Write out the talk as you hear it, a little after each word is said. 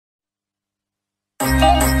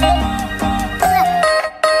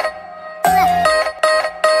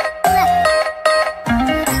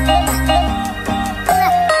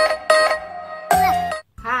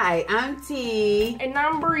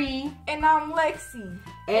And I'm Lexi.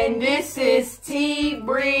 And this is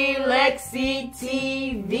teebrelexi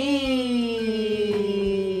TV.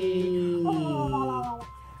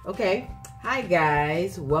 Okay, hi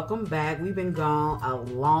guys, welcome back. We've been gone a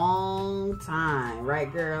long time,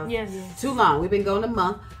 right girls? Yes. Too long. We've been gone a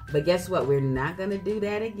month, but guess what? We're not gonna do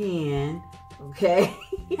that again. Okay.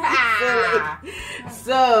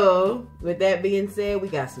 So, with that being said, we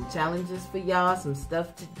got some challenges for y'all, some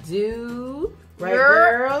stuff to do. Right,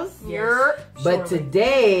 girls? Yes. But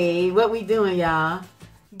today, what we doing, y'all?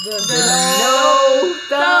 The No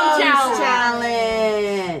Thumbs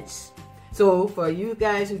Challenge. Challenge. So, for you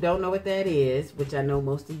guys who don't know what that is, which I know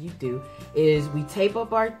most of you do, is we tape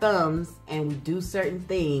up our thumbs and we do certain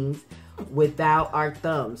things without our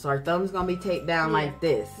thumbs. So, our thumbs going to be taped down like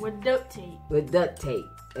this. With duct tape. With duct tape.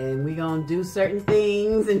 And we're going to do certain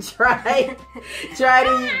things and try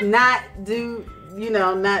to not do...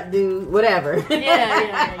 not do whatever.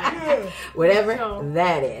 Yeah. Whatever So,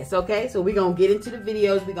 that is. Okay, so we're going to get into the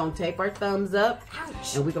videos. We're going to tape our thumbs up.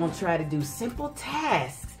 ouch. And we're going to try to do simple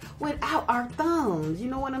tasks without our thumbs. You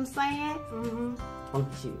know what I'm saying? Mm-hmm.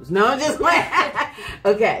 Funky shoes. No, I'm just playing.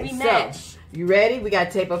 Okay, We so match. you ready? We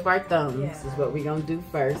got to tape up our thumbs. Yeah. This is what we're going to do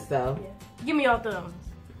first. So, Yeah. Give me your thumbs.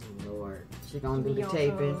 Lord, she going to do Give the me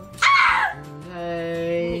your taping. thumbs.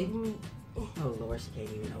 Okay. Give me- Oh, Lord, she can't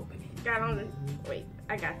even open it. Got on the. Wait,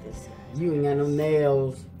 I got this. You ain't got no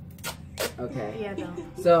nails. Okay. Yeah, no.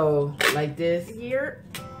 So, like this. Here,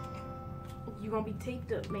 you gonna be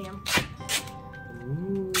taped up, ma'am.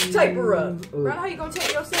 Ooh. Tape her up. Ooh. Bro, how you gonna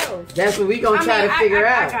tape yourself? That's what we gonna try to figure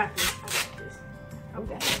out. I got this.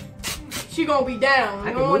 Okay. She gonna be down.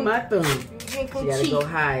 I can move my thumb. You She ain't gonna gotta cheat. go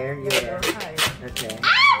higher. Yeah. Go higher. Okay.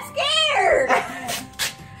 I'm scared!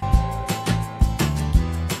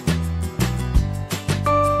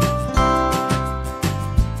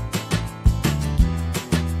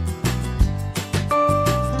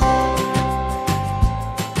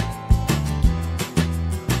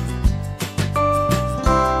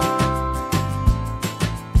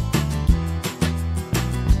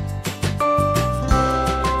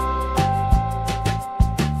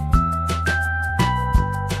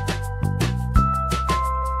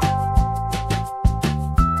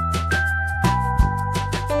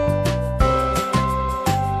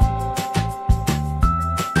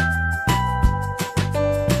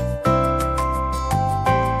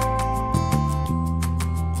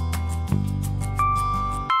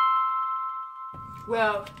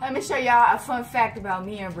 Well, let me show y'all a fun fact about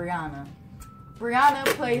me and Brianna. Brianna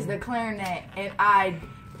plays the clarinet and I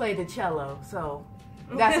play the cello, so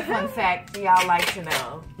that's a fun fact y'all like to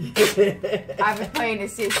know. I've been playing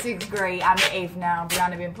it since 6th grade. I'm in 8th now.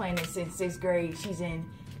 Brianna been playing it since 6th grade. She's in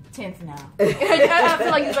 10th now. I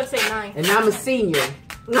feel like you was about to say 9. And I'm a senior.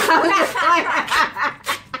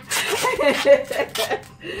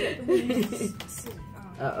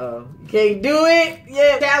 Uh-oh. Can't do it?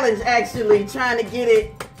 Yeah. Challenge, actually. Trying to get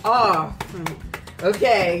it off.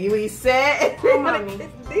 Okay. We set? Oh, mommy.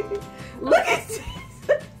 Look at this.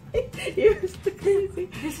 You're so crazy.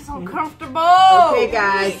 This is uncomfortable. Okay,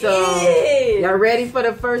 guys. So, Yes. y'all ready for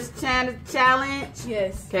the first challenge?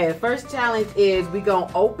 Yes. Okay, the first challenge is we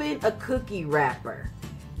gonna open a cookie wrapper.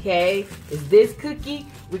 Okay, is this cookie?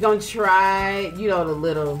 We're gonna try, the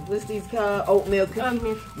little, what's these called? Oatmeal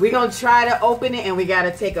cookies. We're gonna try to open it and we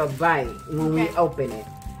gotta take a bite when we open it.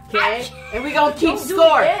 Okay? And we're gonna keep Don't do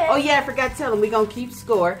score. it. Oh yeah, I forgot to tell them. We're gonna keep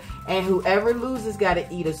score. And whoever loses gotta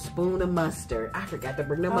eat a spoon of mustard. I forgot to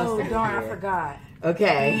bring the Oh, mustard in darn, I here. forgot.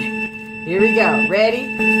 Okay, here we go.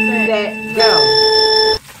 Ready, set,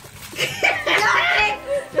 go.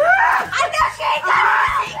 I know she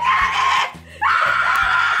got it!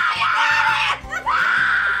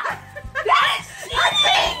 She got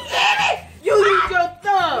it! You used your thumb.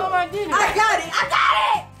 No, I didn't. I got it! I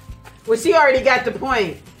got it! Well, she already got the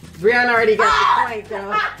point. Brianna already got the point,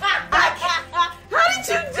 though. How did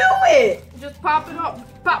you do it? Just pop it up.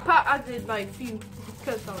 Pop. I did like a few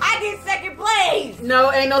cuts on it. I did second place!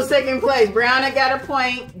 No, ain't no second place. Brianna got a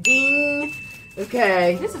point. Ding.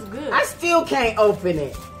 Okay. This is good. I still can't open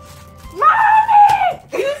it. Mommy!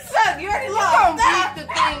 You suck! You already You lost! gonna beat the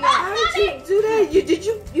thing up. How did you do that? Did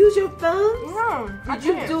you use your thumb? No, I Did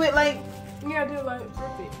you can't. do it like... You gotta do it like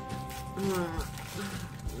perfect.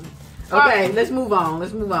 Okay, let's move on.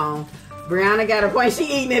 Let's move on. Brianna got a point. She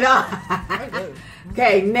eating it all.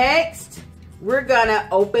 Okay, next, we're gonna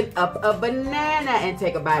open up a banana and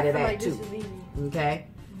take a bite of I feel that like this too. is easy. Okay.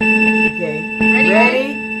 Okay.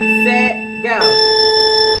 Ready, set, go.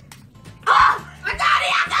 Oh! I got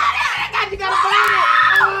it! I got it! I got You gotta bite it.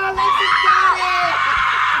 Oh, Alexis got it.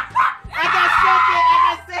 I got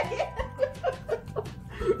second.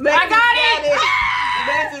 I got it!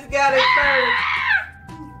 got it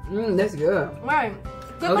first. That's good. Right.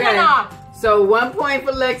 Good Okay. banana. So 1 point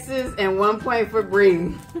for Lexus and 1 point for Bree.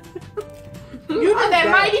 You did that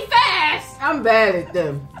mighty fast. I'm bad at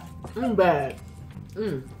them. I'm bad.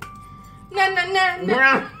 No.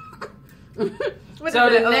 So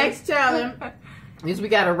the next challenge is we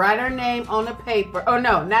gotta write our name on the paper. Oh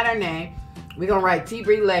no, not our name. We're gonna write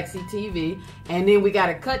teebrelexi TV, and then we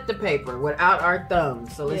gotta cut the paper without our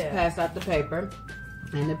thumbs. So let's pass out the paper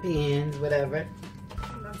and the pens, whatever.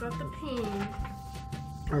 That's not the pen.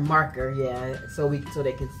 Or marker, yeah, so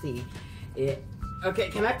they can see it. Okay,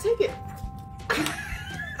 can I take it?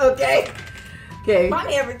 Okay.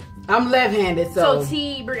 I'm left-handed, so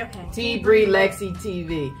teebrelexi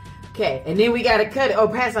TV. Okay, and then we gotta cut it. Oh,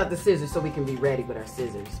 pass out the scissors so we can be ready with our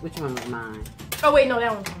scissors. Which one was mine? Oh wait, no,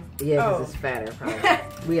 that one's mine. Yeah, because it's fatter, probably.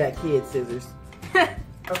 We got kid scissors.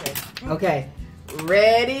 Okay.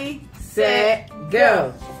 Ready, set,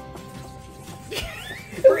 go.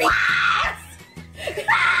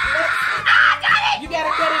 You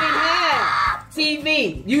gotta cut it in half.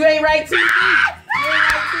 TV. You ain't right, TV.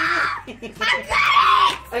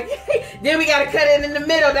 Okay. Then we gotta cut it in the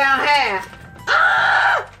middle, down half.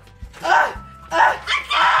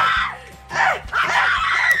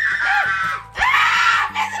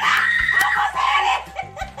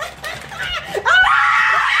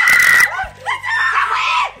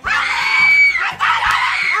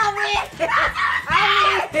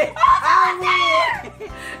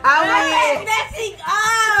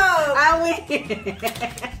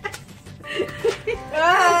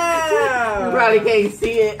 You probably can't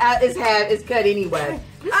see it. It's cut anyway.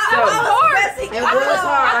 It was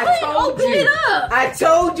hard. I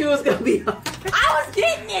told you it was gonna be hard. I was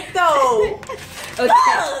getting it though.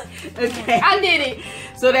 Okay. I did it.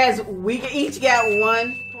 So we each got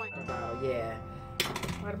 1 point. Oh yeah.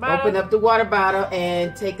 Open up the water bottle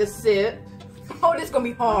and take a sip. Oh, this is gonna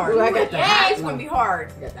be hard. Ooh, I got the hot it's one. gonna be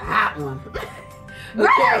hard. I got the hot one.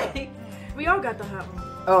 Okay. We all got the hot one.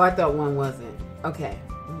 Oh, I thought one wasn't. Okay.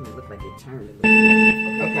 It looked like it turned a little bit.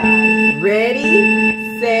 Okay.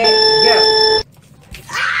 Ready, set, go.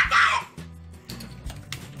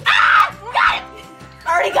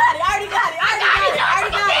 Already got it. Wait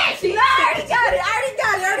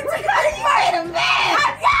a minute. I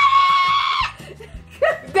got it.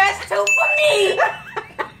 That's 2 for me.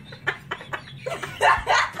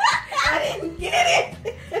 I didn't get it.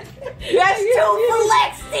 That's 2 for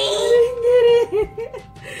Lexi.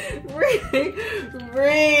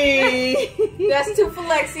 Bree. That's 2 for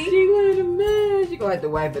Lexi. She gonna have to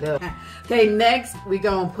wipe it up. Okay, next we're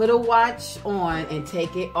gonna put a watch on and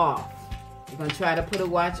take it off. We're gonna try to put a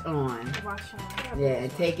watch on. Yeah,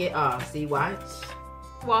 and take it off. See, watch.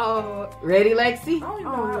 Whoa. Ready, Lexi? I don't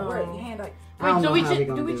even know how to work. Hand like. Wait, so we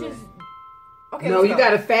just Okay. No, you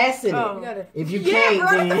gotta fasten it. Oh. If you can't,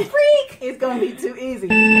 bro, then the freak. it's gonna be too easy.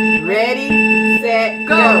 Ready, set,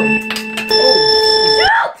 go.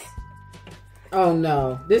 Shoot! Oh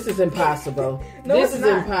no, this is impossible. No, this it's is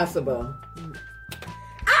not. impossible.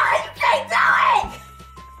 Ah, you can't do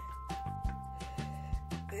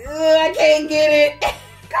it! I can't get it.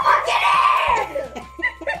 Come on, get it!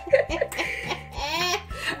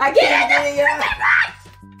 I can't get it, y'all.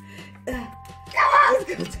 Come on! It's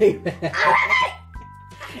gonna take that.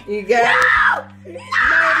 You got it? No! No,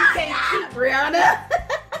 you can't keep Brianna.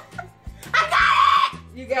 I got it!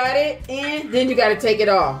 You got it? And then you gotta take it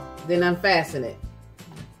off. Then unfasten it.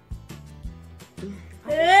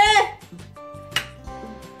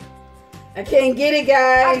 I can't get it,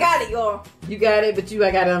 guys. I got it, y'all. You got it, but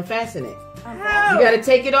I gotta unfasten it. How? You gotta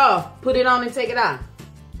take it off. Put it on and take it off.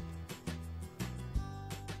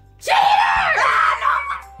 Cheater!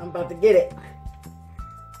 I'm about to get it.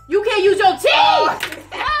 You can't use your teeth.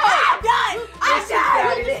 I'm done! I'm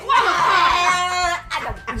done!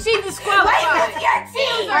 She disqualified. Wait, your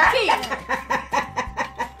teeth!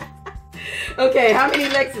 Okay, how many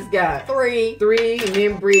Lexus got? 3. 3, and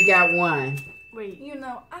then Bree got 1. Wait. You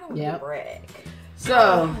know, I don't Yep. brag.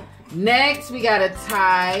 So, next we gotta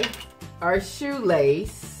tie our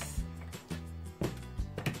shoelace.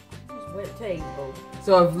 Just wet table.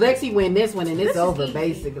 So if Lexi win this one, then it's This is over, easy.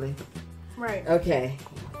 basically. Right. Okay.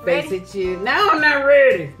 Ready? Face it, you. No, I'm not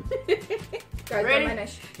ready. Ready?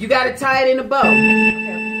 You gotta tie it in a bow.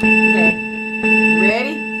 Okay. Okay.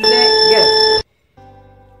 Ready, set, go.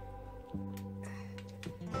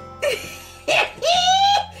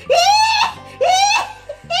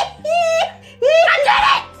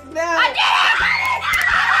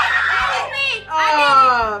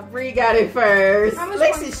 Bree got it first. How much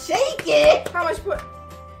Lexi, shake it. How much put?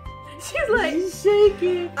 She's like, Shake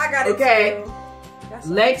it. I got it. Okay. Too. That's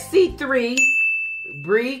Lexi 3,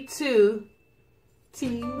 Bree 2,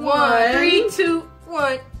 T 1. 1, 3, 2,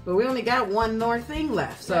 1. But we only got one more thing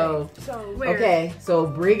left. So, So where? okay. So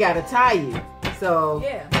Bree got to tie you. So,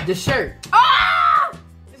 Yeah. the shirt. Ah!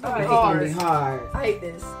 It's gonna It's be going to be hard. hard. I hate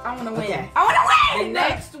this. I want to win. Okay. I want The to win.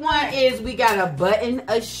 next one is we got to button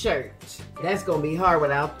a shirt. That's going to be hard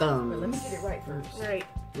without thumbs. But let me get it right first. Right.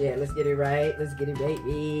 Yeah, let's get it right. Let's get it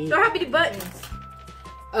right. So how many buttons?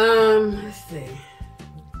 Let's see.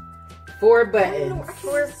 4 buttons.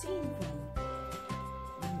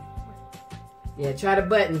 Yeah, try to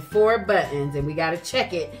button 4 buttons, and we gotta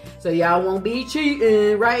check it so y'all won't be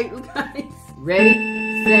cheating, right, guys? Ready,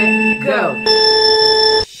 set, go.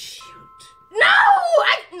 Shoot. No!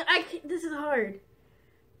 I can't, this is hard.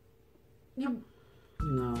 You.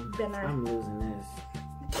 No, Then I'm losing this.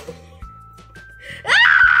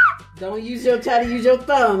 Don't try to use your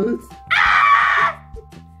thumbs.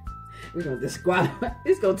 We're gonna disqualify.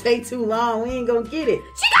 It's gonna take too long. We ain't gonna get it.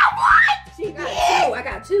 She got 1! She got 2. I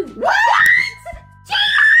got 2. What?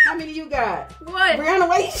 How many you got? 1. Brianna,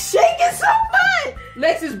 why you shaking so much?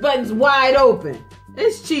 Lex's button's wide open.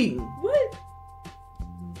 It's cheating. What?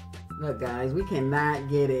 Look, guys, we cannot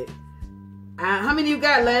get it. How many you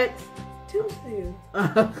got, Lex? 2 still.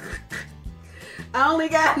 I only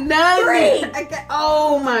got none. 3.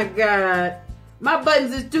 Oh my God. My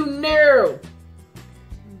buttons is too narrow.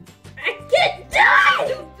 I can't die!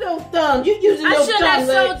 Use your thumb. You using I your shouldn't thumb, have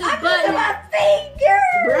sold Lex. this button. My finger.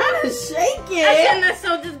 Brianna's shaking. I shouldn't have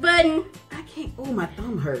sold this button. I can't. Oh, my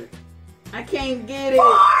thumb hurt. I can't get it. 4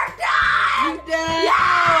 You done. done? Yeah.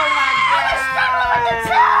 Oh my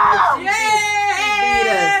God.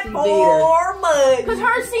 Yeah. She beat us. 4 buttons. Because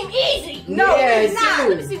hers seem easy. No, Yeah, it's it not. do.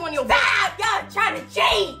 Let me see one of your Stop. Y'all trying to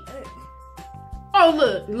cheat. Oh,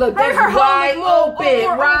 look. Look, Her that's hole wide is more- open.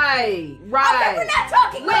 more- Right. Okay, we're not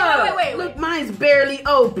talking. Look, wait. Look, mine's barely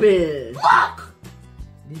open. Look.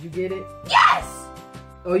 Did you get it? Yes.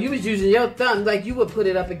 Oh, you was using your thumb like you would put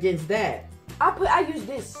it up against that. I use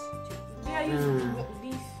this. Yeah, I use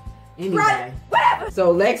these. Anyway. Right. Whatever.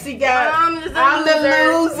 So Lexi got. I'm the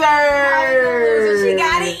loser. She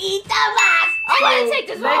gotta eat the box. I want to take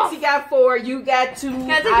this off. Lexi got 4. You got 2.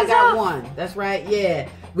 Can I take I this got off? 1. That's right. Yeah.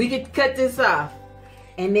 We could cut this off.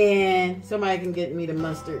 And then somebody can get me the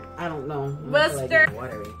mustard. I don't know. I don't feel like Mustard. it's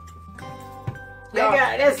watery.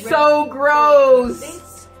 That's so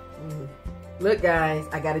gross. Look, guys,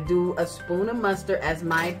 I gotta do a spoon of mustard as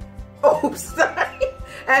my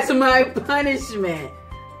as my punishment.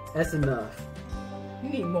 That's enough. You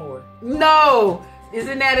need more. No,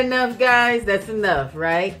 isn't that enough, guys? That's enough,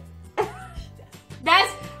 right?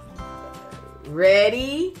 That's.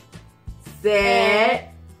 Ready,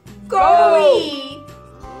 set, Go.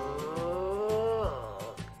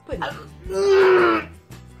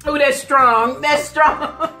 Oh, that's strong. That's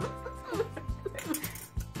strong.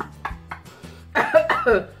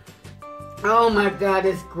 Oh my God,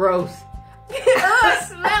 it's gross.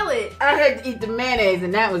 Smell it. I had to eat the mayonnaise,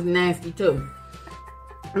 and that was nasty too.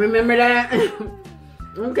 Remember that?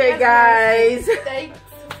 Okay, guys. Thanks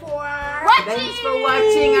for Thanks for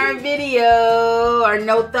watching our video. Or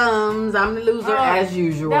no thumbs. I'm the loser as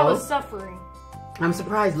usual. That was suffering. I'm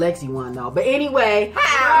surprised Lexi won though. But anyway,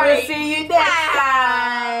 Hi. we'll see you next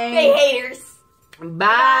time. They haters.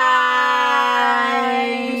 Bye.